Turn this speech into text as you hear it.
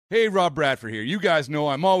Hey, Rob Bradford here. You guys know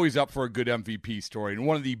I'm always up for a good MVP story, and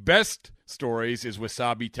one of the best stories is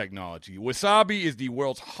Wasabi Technology. Wasabi is the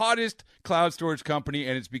world's hottest cloud storage company,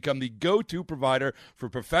 and it's become the go-to provider for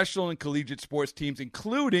professional and collegiate sports teams,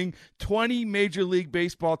 including 20 Major League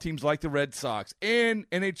Baseball teams like the Red Sox and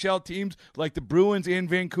NHL teams like the Bruins and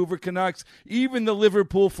Vancouver Canucks. Even the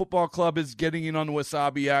Liverpool Football Club is getting in on the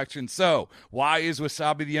Wasabi action. So, why is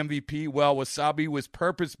Wasabi the MVP? Well, Wasabi was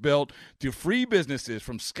purpose-built to free businesses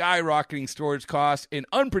from skyrocketing storage costs and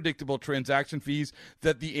unpredictable transaction fees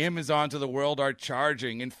that the Amazons of the world are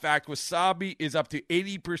charging. In fact, Wasabi is up to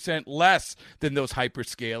 80% less than those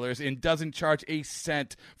hyperscalers and doesn't charge a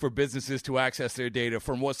cent for businesses to access their data.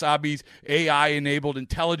 From Wasabi's AI-enabled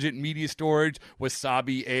intelligent media storage,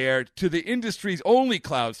 Wasabi Air, to the industry's only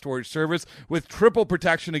cloud storage service with triple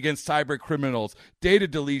protection against cyber criminals, data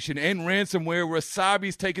deletion, and ransomware,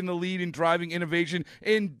 Wasabi's taken the lead in driving innovation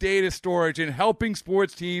in data storage and helping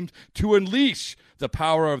sports teams to unleash the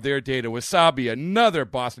power of their data. Wasabi, another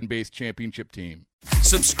Boston-based championship team.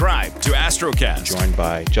 Subscribe to Astrocast. Joined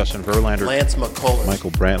by Justin Verlander, Lance McCullers,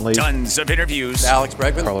 Michael Brantley, Tons of interviews. Alex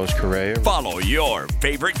Bregman, Carlos Correa. Follow your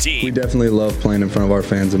favorite team. We definitely love playing in front of our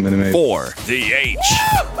fans at Minute Maid. For the H.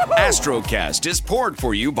 Astrocast is poured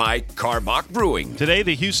for you by Karbach Brewing. Today,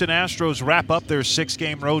 the Houston Astros wrap up their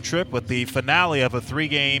 6-game road trip with the finale of a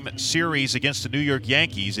 3-game series against the New York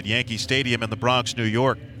Yankees at Yankee Stadium in the Bronx, New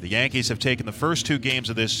York. The Yankees have taken the first 2 games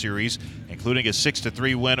of this series, including a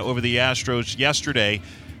 6-3 win over the Astros yesterday.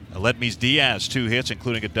 Aledmys Diaz, 2 hits,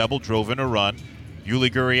 including a double, drove in a run.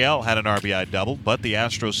 Yuli Gurriel had an RBI double, but the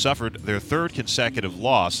Astros suffered their 3rd consecutive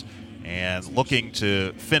loss and looking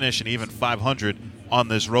to finish an even 500 on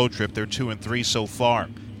this road trip. They're 2-3 so far.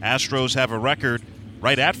 Astros have a record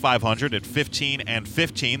right at 500 at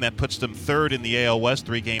 15-15. That puts them 3rd in the AL West,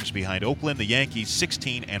 3 games behind Oakland. The Yankees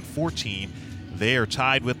 16-14. They are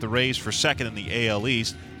tied with the Rays for 2nd in the AL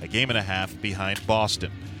East, a game and a half behind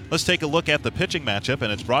Boston. Let's take a look at the pitching matchup,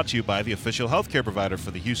 and it's brought to you by the official healthcare provider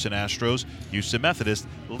for the Houston Astros, Houston Methodist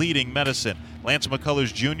Leading Medicine. Lance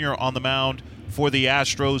McCullers Jr. on the mound for the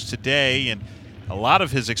Astros today, and a lot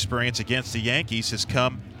of his experience against the Yankees has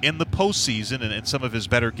come in the postseason, and some of his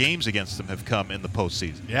better games against them have come in the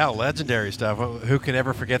postseason. Yeah, legendary stuff. Who can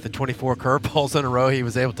ever forget the 24 curveballs in a row he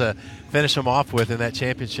was able to finish them off with in that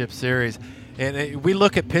championship series? And we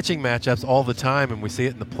look at pitching matchups all the time, and we see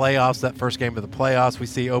it in the playoffs, that first game of the playoffs. We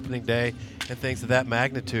see opening day and things of that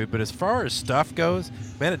magnitude. But as far as stuff goes,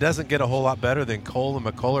 man, it doesn't get a whole lot better than Cole and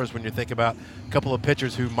McCullers when you think about a couple of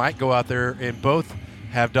pitchers who might go out there and both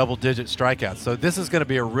have double-digit strikeouts. So this is going to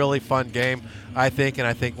be a really fun game, I think, and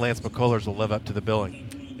I think Lance McCullers will live up to the billing.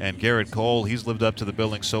 And Garrett Cole, he's lived up to the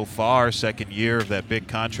billing so far. 2nd year of that big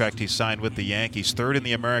contract he signed with the Yankees. 3rd in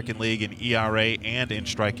the American League in ERA and in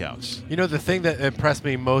strikeouts. You know, the thing that impressed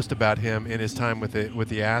me most about him in his time with the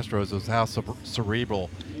Astros was how cerebral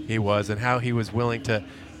he was and how he was willing to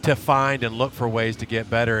find and look for ways to get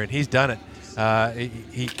better, and he's done it.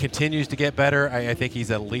 He continues to get better. I think he's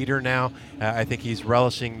a leader now. I think he's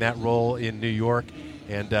relishing that role in New York.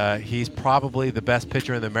 And he's probably the best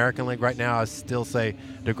pitcher in the American League right now. I still say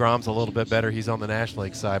DeGrom's a little bit better. He's on the National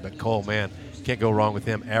League side. But Cole, man, can't go wrong with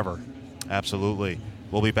him ever. Absolutely.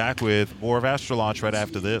 We'll be back with more of Astro Launch right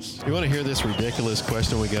after this. You want to hear this ridiculous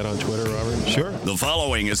question we got on Twitter, Robert? Sure. The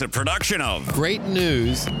following is a production of Great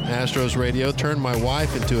news. Astros Radio turned my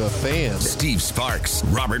wife into a fan. Steve Sparks,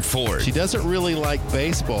 Robert Ford. She doesn't really like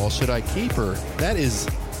baseball. Should I keep her? That is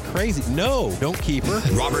crazy. No, don't keep her.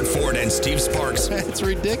 Robert Ford and Steve Sparks. That's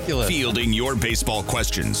ridiculous. Fielding your baseball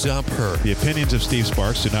questions. Dump her. The opinions of Steve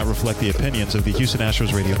Sparks do not reflect the opinions of the Houston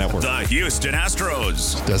Astros Radio Network. The Houston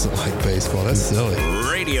Astros. Doesn't like baseball. That's silly.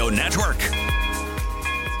 Radio Network.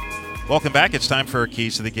 Welcome back. It's time for our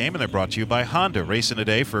Keys to the Game, and they're brought to you by Honda. Racing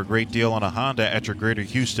today for a great deal on a Honda at your Greater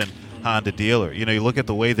Houston Honda dealer. You know, you look at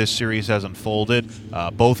the way this series has unfolded.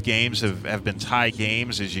 Both games have been tie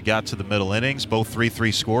games as you got to the middle innings. Both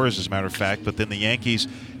 3-3 scores, as a matter of fact. But then the Yankees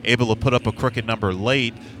able to put up a crooked number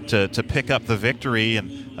late to pick up the victory. And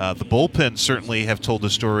the bullpen certainly have told the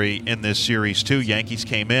story in this series, too. Yankees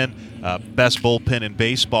came in, best bullpen in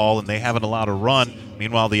baseball, and they haven't allowed a run.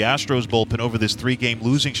 Meanwhile, the Astros bullpen over this 3-game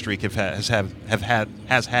losing streak has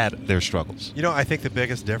had their struggles. You know, I think the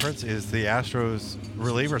biggest difference is the Astros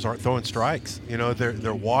relievers aren't throwing strikes. You know,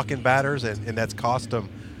 they're walking batters, and that's cost them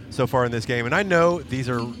so far in this game. And I know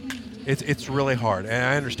it's really hard, and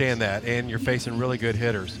I understand that. And you're facing really good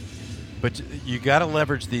hitters, but you got to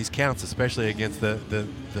leverage these counts, especially against the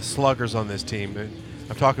sluggers on this team. And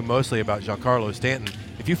I'm talking mostly about Giancarlo Stanton.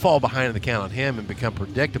 If you fall behind in the count on him and become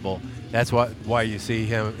predictable, that's why you see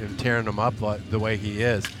him tearing them up the way he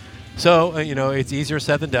is. So, it's easier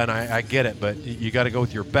said than done. I get it, but you got to go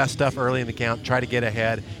with your best stuff early in the count, try to get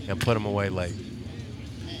ahead, and put them away late.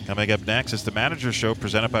 Coming up next is the Manager Show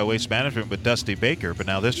presented by Waste Management with Dusty Baker, but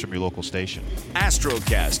now this from your local station.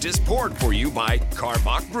 Astrocast is poured for you by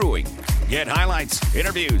Karbach Brewing. Get highlights,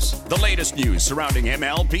 interviews, the latest news surrounding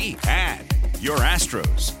MLB, and your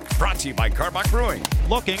Astros. Brought to you by Karbach Brewing.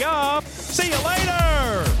 Looking up. See you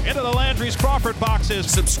later. Into the Landry's Crawford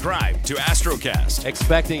boxes. Subscribe to Astrocast,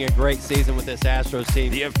 Expecting a great season with this Astros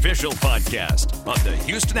team. the official podcast of the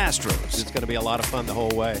Houston Astros. It's going to be a lot of fun the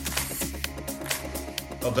whole way.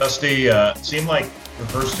 Well, Dusty, seemed like the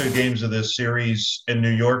first two games of this series in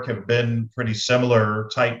New York have been pretty similar,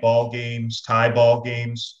 tight ball games, tie ball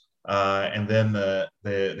games. And then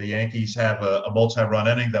the Yankees have a multi-run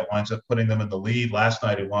inning that winds up putting them in the lead. Last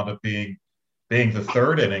night it wound up being the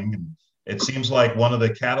third inning. It seems like one of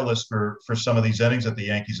the catalysts for some of these innings that the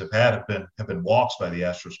Yankees have been walks by the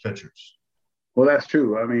Astros pitchers. Well, that's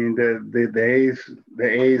true. I mean, the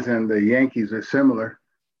A's and the Yankees are similar,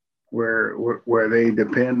 where they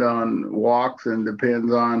depend on walks and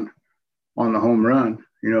depends on the home run.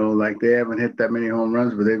 Like they haven't hit that many home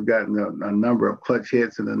runs, but they've gotten a number of clutch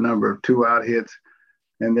hits and a number of 2-out hits,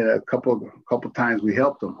 and then a couple times we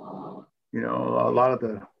helped them. A lot of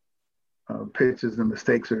the pitches and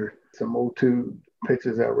mistakes are some 0-2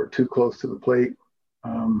 pitches that were too close to the plate,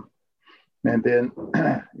 and then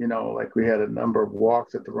like we had a number of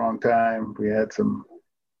walks at the wrong time. We had some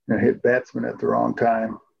hit batsmen at the wrong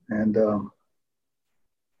time, and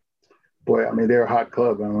boy, I mean, they're a hot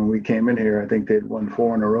club. I mean, when we came in here, I think they'd won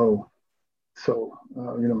 4 in a row. So,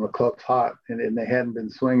 the club's hot, and they hadn't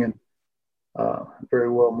been swinging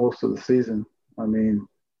very well most of the season. I mean,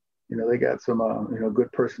 they got some,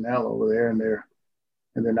 good personnel over there, and they're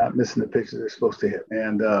not missing the pitches they're supposed to hit.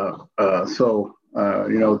 And so,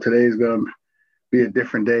 today's going to be a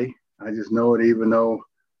different day. I just know it, even though,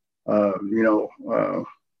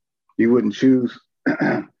 you wouldn't choose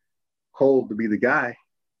Cole to be the guy.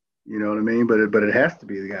 You know what I mean? But it has to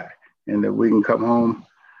be the guy. And that we can come home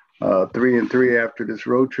 3-3 after this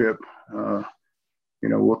road trip,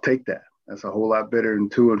 we'll take that. That's a whole lot better than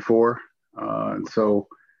 2-4. And so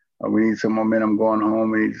we need some momentum going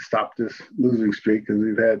home. We need to stop this losing streak because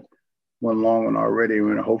we've had one long one already.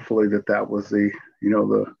 And hopefully that was the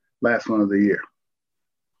last one of the year.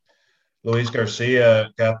 Luis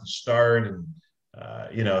Garcia got the start, and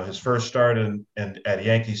his first start at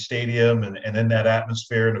Yankee Stadium and in that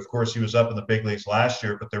atmosphere. And of course, he was up in the big leagues last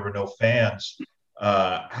year, but there were no fans.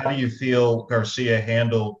 How do you feel Garcia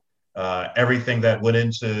handled everything that went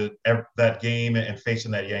into that game and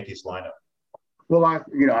facing that Yankees lineup? Well, I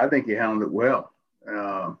think he handled it well.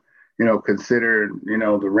 Considering,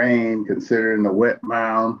 the rain, considering the wet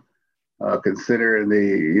mound, considering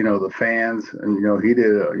the fans, and, he did,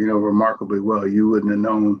 remarkably well. You wouldn't have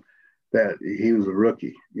known that he was a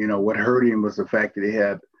rookie. What hurt him was the fact that he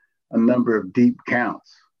had a number of deep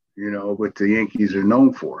counts, which the Yankees are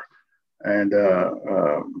known for. And,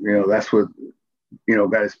 that's what,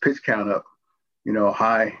 got his pitch count up,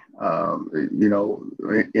 high, in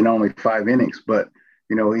only 5 innings. But,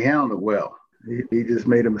 he handled it well. He just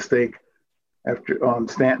made a mistake on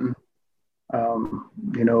Stanton. I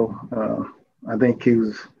think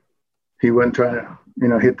he wasn't trying to,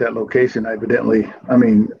 hit that location, evidently. I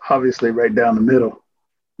mean, obviously right down the middle,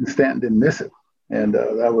 and Stanton didn't miss it. And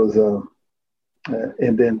that was,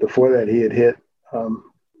 and then before that, he had hit,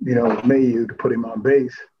 Mayu to put him on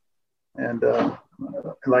base. And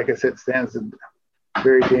like I said, Stanton's a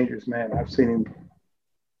very dangerous man. I've seen him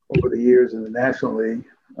over the years in the National League.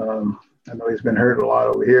 I know he's been hurt a lot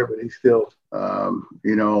over here, but he's still,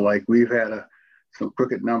 like we've had some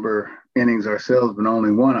crooked number innings ourselves, but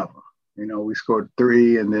only one of them. We scored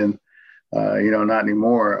 3 and then, not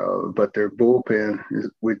anymore. But their bullpen,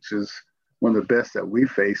 which is one of the best that we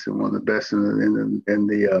face and one of the best in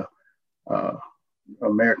the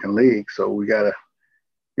American League. So we got to,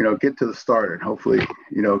 get to the starter and hopefully,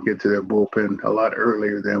 get to their bullpen a lot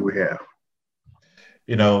earlier than we have.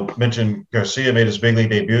 Mentioned Garcia made his big league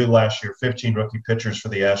debut last year, 15 rookie pitchers for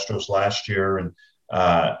the Astros last year. And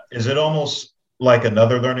is it almost like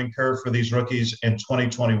another learning curve for these rookies in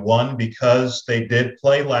 2021 because they did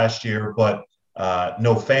play last year, but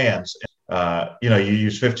no fans? You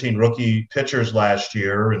used 15 rookie pitchers last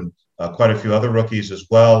year and quite a few other rookies as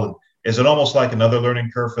well. And is it almost like another learning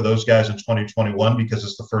curve for those guys in 2021 because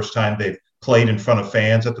it's the first time they've played in front of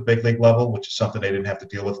fans at the big league level, which is something they didn't have to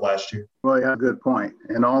deal with last year? Well, yeah, good point.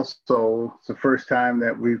 And also, it's the first time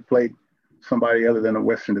that we've played somebody other than the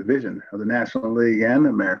Western Division of the National League and the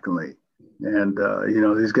American League. And,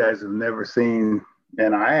 these guys have never seen,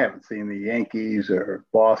 and I haven't seen the Yankees or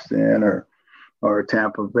Boston or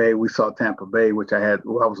Tampa Bay. We saw Tampa Bay, which I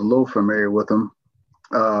was a little familiar with them,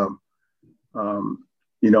 in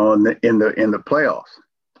the playoffs.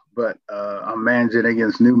 But I'm managing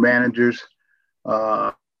against new managers.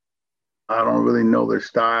 I don't really know their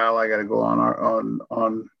style. I got to go on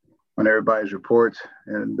everybody's reports,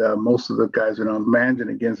 and most of the guys that I'm managing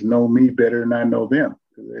against know me better than I know them.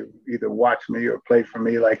 They either watch me or play for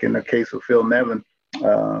me, like in the case of Phil Nevin,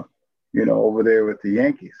 over there with the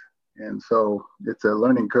Yankees. And so it's a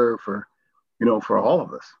learning curve for all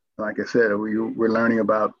of us. Like I said, we're learning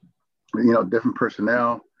about, different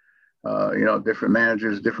personnel, different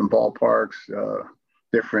managers, different ballparks,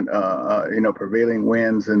 different, prevailing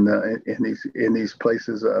winds in these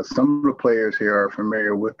places. Some of the players here are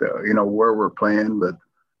familiar with, where we're playing, but,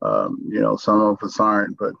 some of us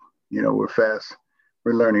aren't. But, we're fast.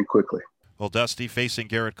 We're learning quickly. Well, Dusty, facing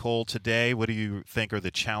Gerrit Cole today, what do you think are the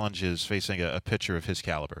challenges facing a pitcher of his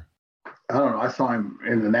caliber? I don't know. I saw him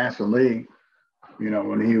in the National League,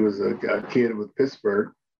 when he was a kid with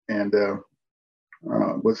Pittsburgh. And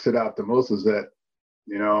what stood out the most is that,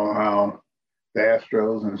 how the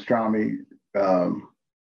Astros and Strami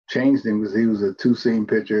changed him, because he was a 2-seam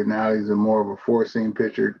pitcher. Now he's more of a 4-seam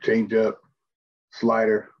pitcher, changeup,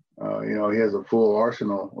 slider. He has a full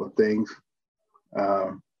arsenal of things.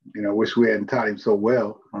 Wish we hadn't taught him so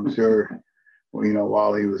well. I'm sure,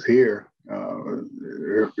 while he was here,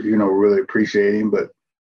 really appreciate him. But,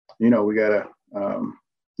 we got to,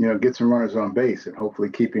 get some runners on base and hopefully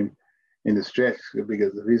keep him in the stretch,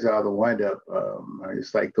 because if he's out of the windup,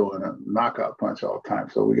 it's like throwing a knockout punch all the time.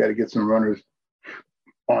 So we got to get some runners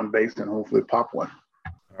on base and hopefully pop one.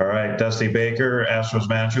 All right, Dusty Baker, Astros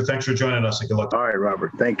manager. Thanks for joining us. All right,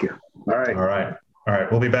 Robert. Thank you. All right.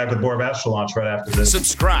 We'll be back with more of Astro Launch right after this.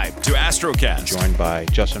 Subscribe to Astrocast. Joined by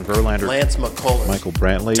Justin Verlander, Lance McCullers, Michael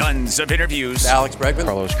Brantley, Tons of interviews. Alex Bregman,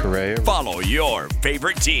 Carlos Correa. Follow your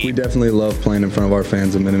favorite team. We definitely love playing in front of our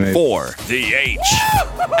fans at Minute Maid. For the H.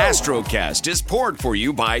 Astrocast is poured for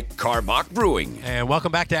you by Karbach Brewing. And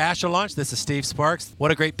welcome back to Astro Launch. This is Steve Sparks.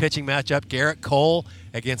 What a great pitching matchup. Gerrit Cole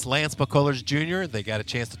against Lance McCullers Jr. They got a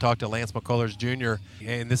chance to talk to Lance McCullers Jr.,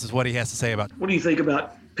 and this is what he has to say about it. What do you think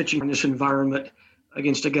about pitching in this environment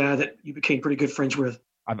against a guy that you became pretty good friends with?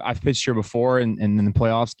 I've pitched here before, and in the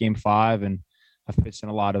playoffs, Game 5, and I've pitched in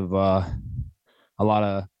a lot of, I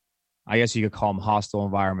guess you could call them hostile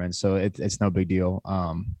environments. So it's no big deal.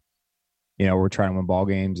 We're trying to win ball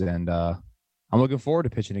games, and I'm looking forward to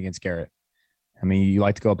pitching against Gerrit. I mean, you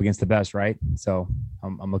like to go up against the best, right? So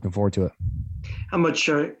I'm looking forward to it. How much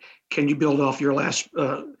can you build off your last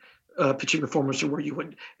pitching performance, where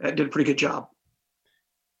you did a pretty good job?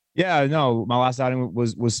 Yeah, no, my last outing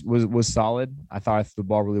was solid. I thought I threw the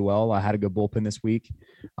ball really well. I had a good bullpen this week.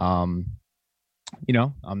 I'm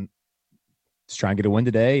just trying to get a win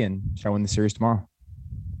today and try to win the series tomorrow.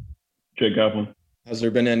 Jake Kaplan. Has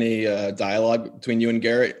there been any dialogue between you and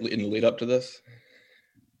Gerrit in the lead up to this?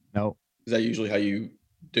 No. Is that usually how you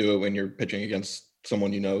do it when you're pitching against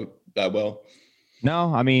someone you know that well?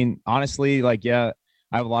 No, I mean, honestly, I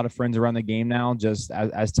have a lot of friends around the game now, just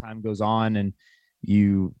as time goes on, and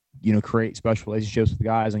you create special relationships with the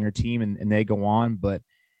guys on your team, and they go on. But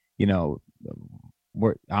I'm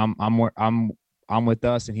with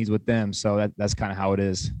us and he's with them, so that's kind of how it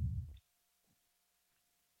is.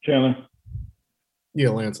 Chandler. Yeah,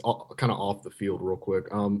 Lance, kind of off the field real quick.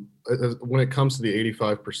 When it comes to the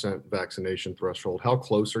 85% vaccination threshold, how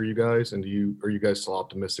close are you guys, and are you guys still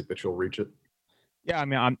optimistic that you'll reach it? Yeah, I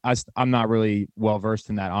mean, I'm not really well versed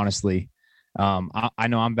in that, honestly. I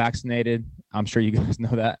know I'm vaccinated. I'm sure you guys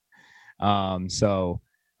know that. So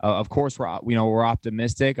of course we're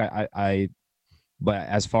optimistic. But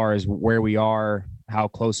as far as where we are, how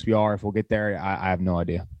close we are, if we'll get there, I have no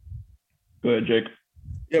idea. Go ahead, Jake.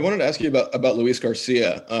 Yeah, I wanted to ask you about Luis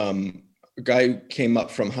Garcia. A guy who came up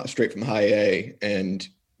straight from high A, and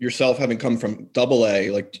yourself having come from double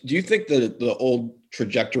A. Do you think the old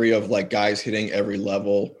trajectory of guys hitting every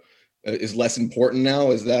level is less important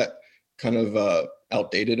now? Is that kind of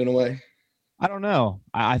outdated in a way? I don't know.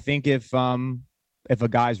 I think if a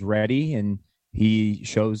guy's ready and he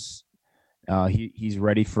shows he's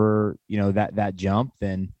ready for that jump,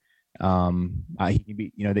 then he can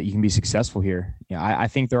be that you can be successful here. I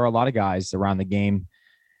think there are a lot of guys around the game.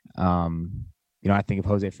 I think of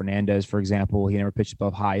Jose Fernandez, for example. He never pitched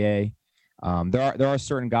above high A. There are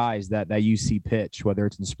certain guys that you see pitch, whether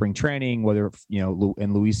it's in spring training, whether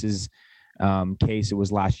in Luis's case it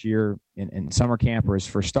was last year in summer camp or his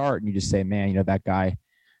first start, and you just say, man, that guy,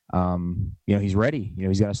 he's ready.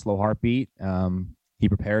 He's got a slow heartbeat. He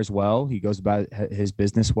prepares well. He goes about his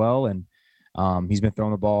business well, and He's been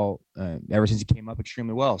throwing the ball ever since he came up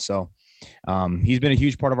extremely well. So he's been a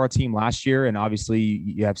huge part of our team last year, and obviously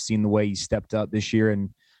you have seen the way he stepped up this year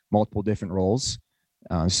in multiple different roles.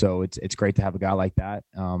 So it's great to have a guy like that,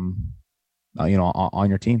 on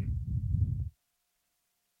your team.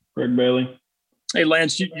 Greg Bailey. Hey,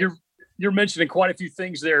 Lance, you're mentioning quite a few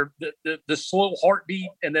things there. The slow heartbeat,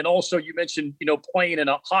 and then also you mentioned playing in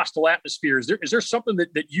a hostile atmosphere. Is there something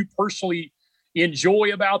that you personally enjoy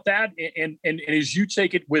about that? And as you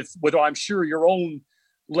take it with I'm sure your own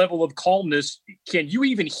level of calmness, can you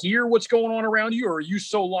even hear what's going on around you, or are you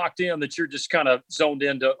so locked in that you're just kind of zoned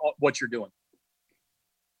into what you're doing?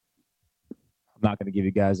 I'm not going to give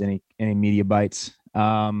you guys any media bites.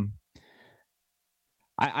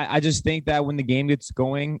 I just think that when the game gets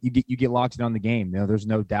going, you get locked in on the game. There's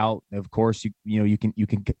no doubt. Of course, you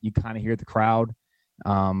kind of hear the crowd,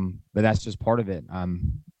 but that's just part of it.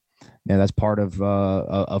 That's part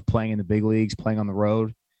of playing in the big leagues, playing on the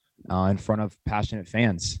road, in front of passionate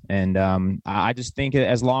fans. And I just think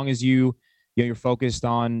as long as you're focused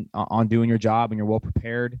on doing your job and you're well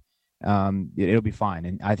prepared, it'll be fine.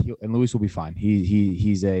 And Luis will be fine.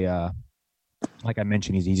 He's like I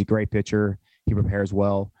mentioned, he's a great pitcher. He prepares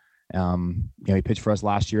well. He pitched for us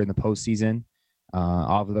last year in the postseason.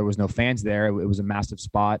 Although there was no fans there, it was a massive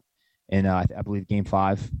spot in I believe Game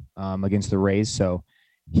 5 against the Rays. So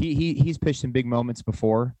he's pitched in big moments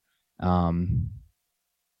before, and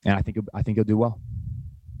I think he'll do well.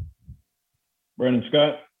 Brandon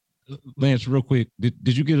Scott. Lance, real quick,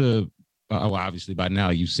 did you get obviously by now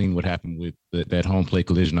you've seen what happened with that home plate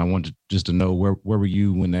collision. I wanted just to know where were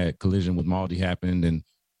you when that collision with Maldi happened, and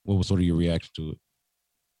what was sort of your reaction to it?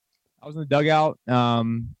 I was in the dugout.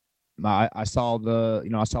 I saw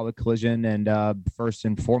the collision, and first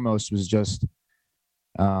and foremost was just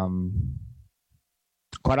I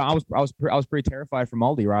was pretty terrified for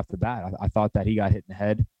Maldi right off the bat. I thought that he got hit in the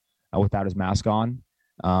head without his mask on,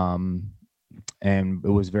 and it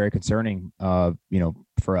was very concerning,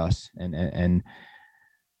 for us. And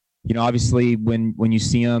obviously when you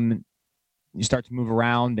see him, you start to move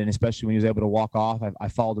around, and especially when he was able to walk off, I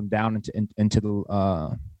followed him down into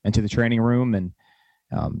the training room, and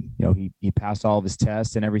he passed all of his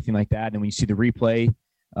tests and everything like that. And when you see the replay,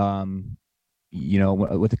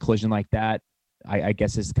 with a collision like that, I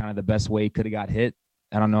guess it's kind of the best way he could have got hit.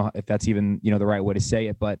 I don't know if that's even the right way to say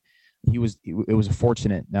it, but it was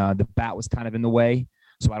fortunate. The bat was kind of in the way,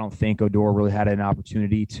 so I don't think Odor really had an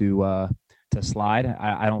opportunity to slide.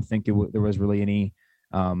 I don't think there was really any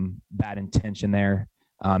bad intention there.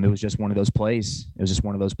 It was just one of those plays.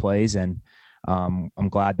 And I'm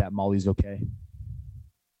glad that Molly's okay.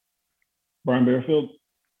 Brian Bearfield.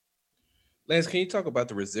 Lance, can you talk about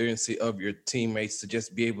the resiliency of your teammates to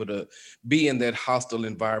just be able to be in that hostile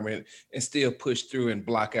environment and still push through and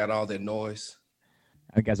block out all that noise?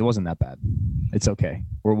 Guys, it wasn't that bad. It's okay.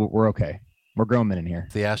 We're okay. We're grown men in here.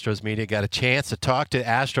 The Astros media got a chance to talk to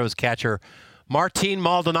Astros catcher Martin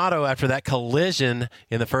Maldonado after that collision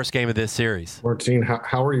in the first game of this series. Martin,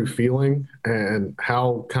 how are you feeling, and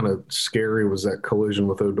how kind of scary was that collision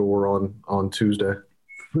with Odor on Tuesday?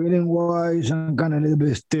 Feeling wise, I'm kind of a little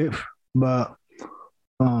bit stiff, but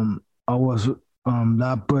I was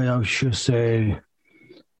that play, I should say,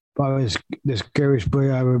 probably the scariest play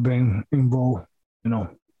I've ever been involved, in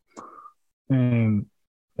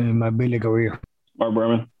my big league career. Mark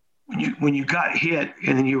Berman. When you got hit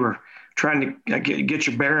and then you were trying to get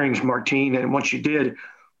your bearings, Martin, and once you did,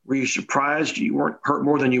 were you surprised you weren't hurt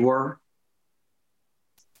more than you were?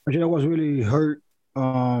 Actually, I was really hurt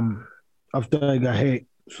after I got hit.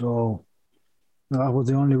 So that was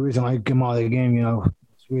the only reason I came out of the game.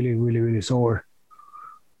 It's really, really, really sore,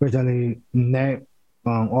 especially neck,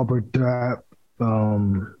 upper trap.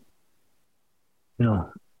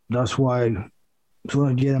 That's why.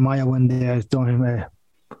 So Jeremiah went there. I told him, I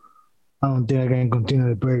don't think I can continue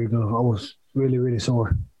to play because I was really, really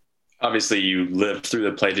sore. Obviously, you lived through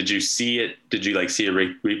the play. Did you see it? Did you see a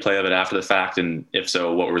replay of it after the fact? And if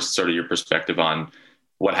so, what was sort of your perspective on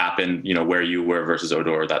what happened? Where you were versus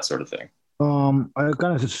Odor, that sort of thing. I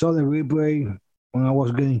kind of saw the replay when I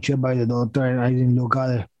was getting checked by the doctor, and I didn't look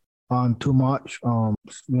at it too much.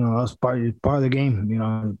 That's part of the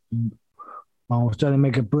game. I was trying to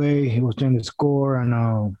make a play. He was trying to score, and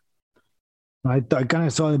I kind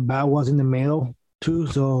of saw the bat was in the middle too.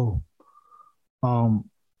 So,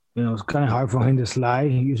 it's kind of hard for him to slide.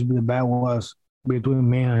 Usually the bat was between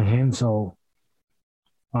me and him. So,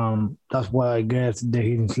 that's why I guess that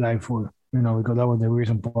he didn't slide for, because that was the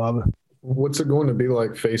reason probably. What's it going to be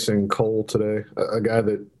like facing Cole today? A guy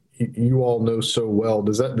that you all know so well.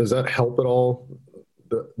 Does that help at all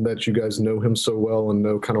that you guys know him so well and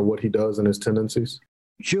know kind of what he does and his tendencies?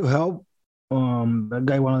 Should help. That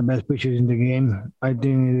guy, one of the best pitchers in the game. I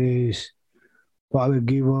think it is probably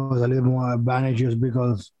give us a little more advantages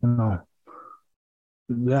because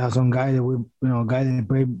there are some guys that guys that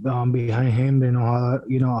play behind him. They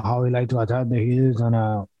know how he like to attack the hitters, and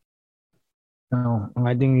I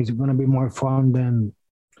think it's gonna be more fun than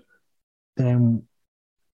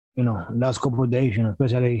last couple of days.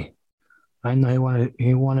 Especially I know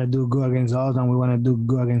he wanna do good against us, and we wanna do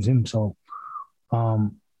good against him. So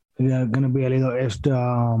there's gonna be a little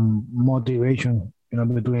extra motivation,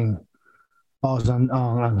 between us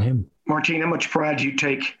and him. Martin, how much pride do you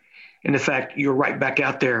take in the fact you're right back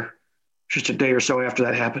out there just a day or so after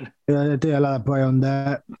that happened? Yeah, I take a lot of pride on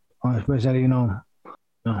that, especially you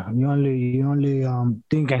only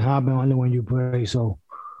think can happen only when you play. So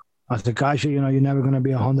as a catcher, you're never gonna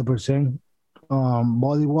be 100%.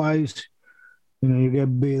 Body wise, you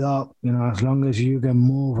get beat up. As long as you can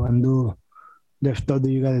move and do the stuff that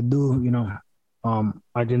you gotta do,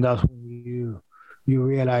 I think that's when you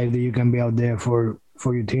realize that you can be out there for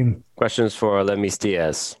your team. Questions for Lemis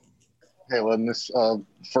Diaz. Hey, Len, this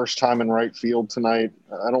first time in right field tonight.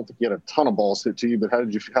 I don't think you had a ton of balls hit to you, but how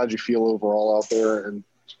did you feel overall out there? And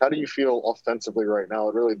how do you feel offensively right now?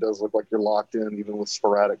 It really does look like you're locked in, even with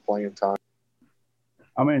sporadic playing time.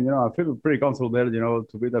 I mean, I feel pretty comfortable there,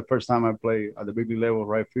 to be the first time I play at the big league level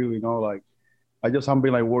right field, I just haven't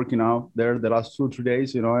been working out there the last 2-3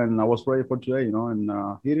 days, and I was ready for today,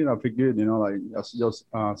 and hitting, I feel good, just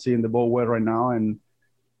seeing the ball well right now and,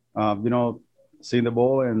 seeing the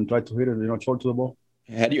ball and try to hit it, short to the ball.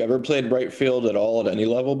 Had you ever played right field at all at any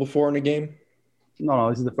level before in a game? No,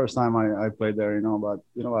 this is the first time I played there, but,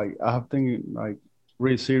 I have thinking,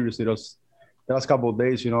 really seriously, the last couple of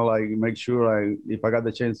days, make sure if I got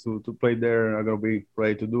the chance to play there, I'm going to be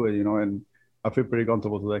ready to do it, and I feel pretty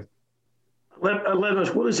comfortable today. Let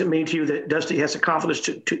us, what does it mean to you that Dusty has the confidence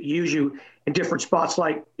to use you in different spots,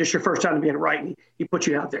 like it's your first time to be in right and he put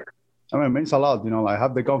you out there? I mean, it means a lot, I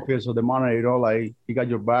have the confidence of the manager, he got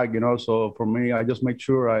your back, so for me, I just make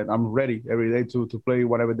sure I'm ready every day to play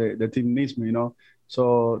whatever the team needs me,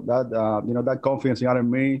 so that, that confidence he had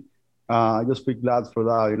in me, I just feel glad for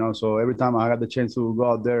that, so every time I got the chance to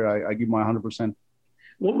go out there, I give my 100%.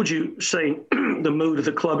 What would you say the mood of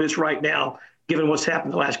the club is right now, given what's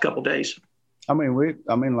happened the last couple of days? I mean, we're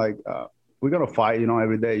gonna fight,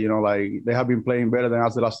 every day. They have been playing better than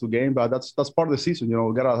us the last 2 games, but that's part of the season.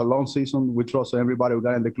 We got a long season. We trust everybody we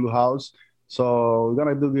got in the clubhouse, so we're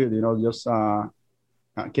gonna do good. Just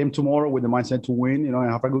came tomorrow with the mindset to win,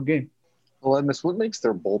 and have a good game. Well, Edmus, what makes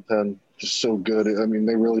their bullpen just so good? I mean,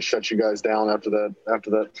 they really shut you guys down after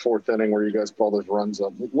that 4th inning where you guys put all those runs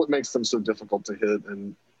up. What makes them so difficult to hit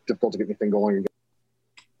and difficult to get anything going again?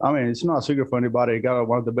 I mean, it's not a secret for anybody. You got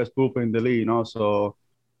one of the best bullpen in the league, so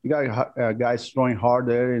you got guys throwing hard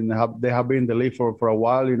there, and they have been in the league for a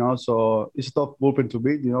while, so it's a tough bullpen to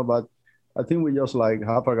beat, but I think we just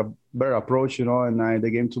have a better approach, and the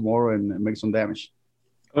game tomorrow and make some damage.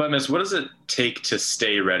 Lemis, what does it take to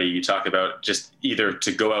stay ready? You talk about just either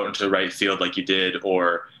to go out into right field like you did,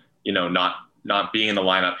 or not being in the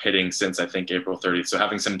lineup hitting since I think April 30th. So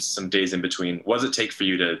having some days in between. What does it take for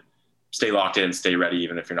you to stay locked in, stay ready,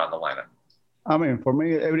 even if you're not in the lineup? I mean, for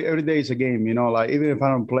me, every day is a game, even if I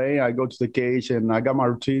don't play, I go to the cage and I got my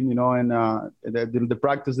routine, and the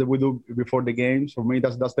practice that we do before the games, for me,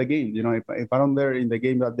 that's the game. If I don't there in the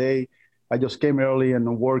game that day, I just came early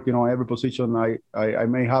and work, every position I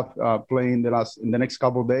may have playing in the next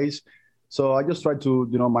couple of days. So I just try to,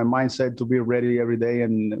 my mindset to be ready every day.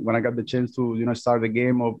 And when I got the chance to, start the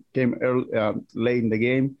game or came early, late in the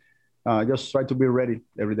game, just try to be ready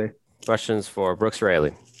every day. Questions for Brooks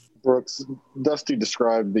Raley. Brooks, Dusty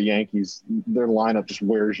described the Yankees, their lineup just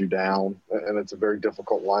wears you down, and it's a very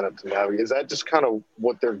difficult lineup to navigate. Is that just kind of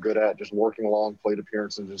what they're good at, just working long plate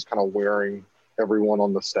appearances and just kind of wearing everyone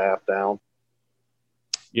on the staff down?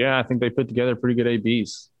 Yeah, I think they put together pretty good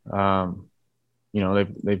ABs.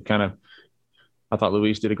 They've kind of – I thought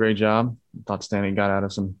Luis did a great job. I thought Stanley got out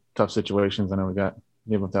of some tough situations. I know we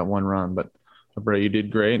gave up that 1 run, but Abreu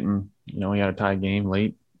did great, and, he had a tie game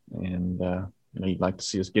late. And, you'd like to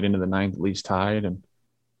see us get into the 9th at least tied and,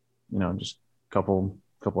 just a couple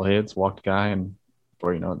hits, walked a guy, and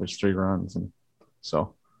before there's 3 runs. And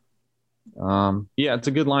so, it's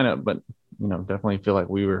a good lineup, but, definitely feel like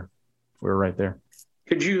we were right there.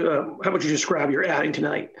 Could you, how would you describe your outing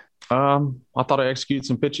tonight? I thought I executed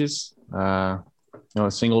some pitches, a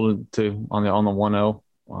single on the 1-0.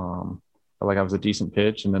 Felt like I was a decent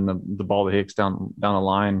pitch. And then the ball to Hicks down the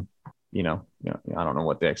line, I don't know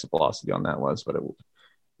what the exit velocity on that was, but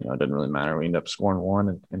it doesn't really matter. We end up scoring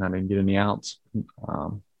one, and I didn't get any outs.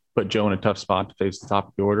 Put Joe in a tough spot to face the top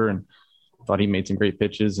of the order, and thought he made some great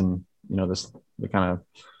pitches. And, the kind of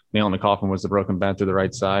nail in the coffin was the broken bat to the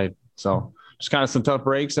right side. So just kind of some tough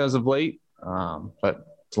breaks as of late. But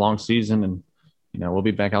it's a long season, and, we'll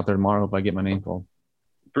be back out there tomorrow if I get my name called.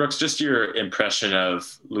 Brooks, just your impression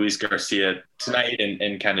of Luis Garcia tonight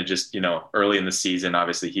and kind of just, early in the season.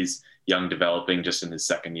 Obviously, he's young, developing, just in his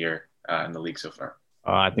second year in the league so far.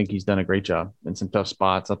 I think he's done a great job in some tough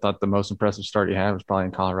spots. I thought the most impressive start he had was probably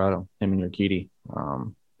in Colorado, him and Urquidy,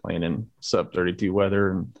 playing in sub-32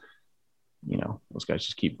 weather. And, those guys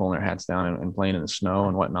just keep pulling their hats down and playing in the snow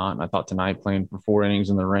and whatnot. And I thought tonight playing for 4 innings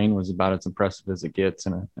in the rain was about as impressive as it gets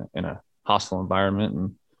in a hostile environment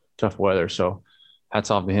and tough weather. So hats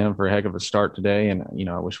off to him for a heck of a start today. And,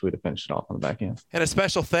 I wish we'd have finished it off on the back end. And a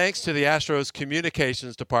special thanks to the Astros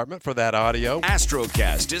communications department for that audio.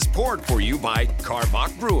 Astrocast is poured for you by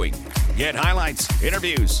Karbach Brewing. Get highlights,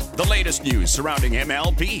 interviews, the latest news surrounding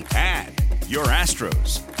MLB and your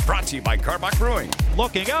Astros. Brought to you by Karbach Brewing.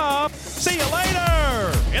 Looking up. See you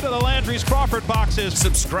later. Into the Landry's Crawford boxes.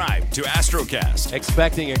 Subscribe to Astrocast.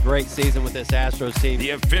 Expecting a great season with this Astros team. The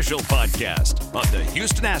official podcast of the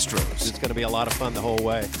Houston Astros. It's going to be a lot of fun the whole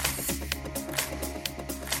way.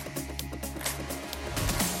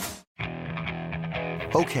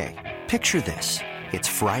 Okay, picture this. It's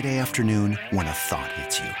Friday afternoon when a thought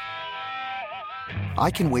hits you. I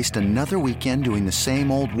can waste another weekend doing the same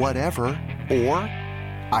old whatever, or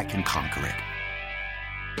I can conquer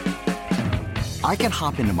it. I can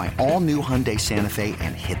hop into my all-new Hyundai Santa Fe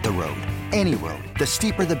and hit the road. Any road. The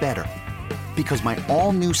steeper, the better. Because my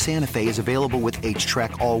all-new Santa Fe is available with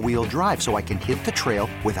H-Track all-wheel drive, so I can hit the trail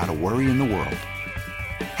without a worry in the world.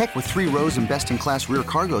 Heck, with 3 rows and best-in-class rear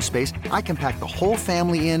cargo space, I can pack the whole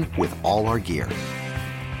family in with all our gear.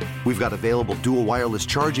 We've got available dual wireless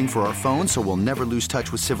charging for our phones, so we'll never lose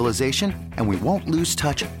touch with civilization, and we won't lose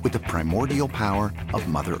touch with the primordial power of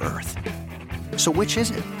Mother Earth. So which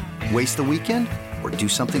is it? Waste the weekend or do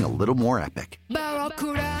something a little more epic?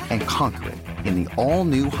 And conquer it in the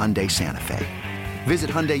all-new Hyundai Santa Fe.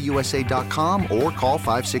 Visit HyundaiUSA.com or call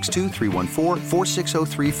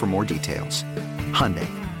 562-314-4603 for more details. Hyundai,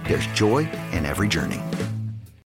 there's joy in every journey.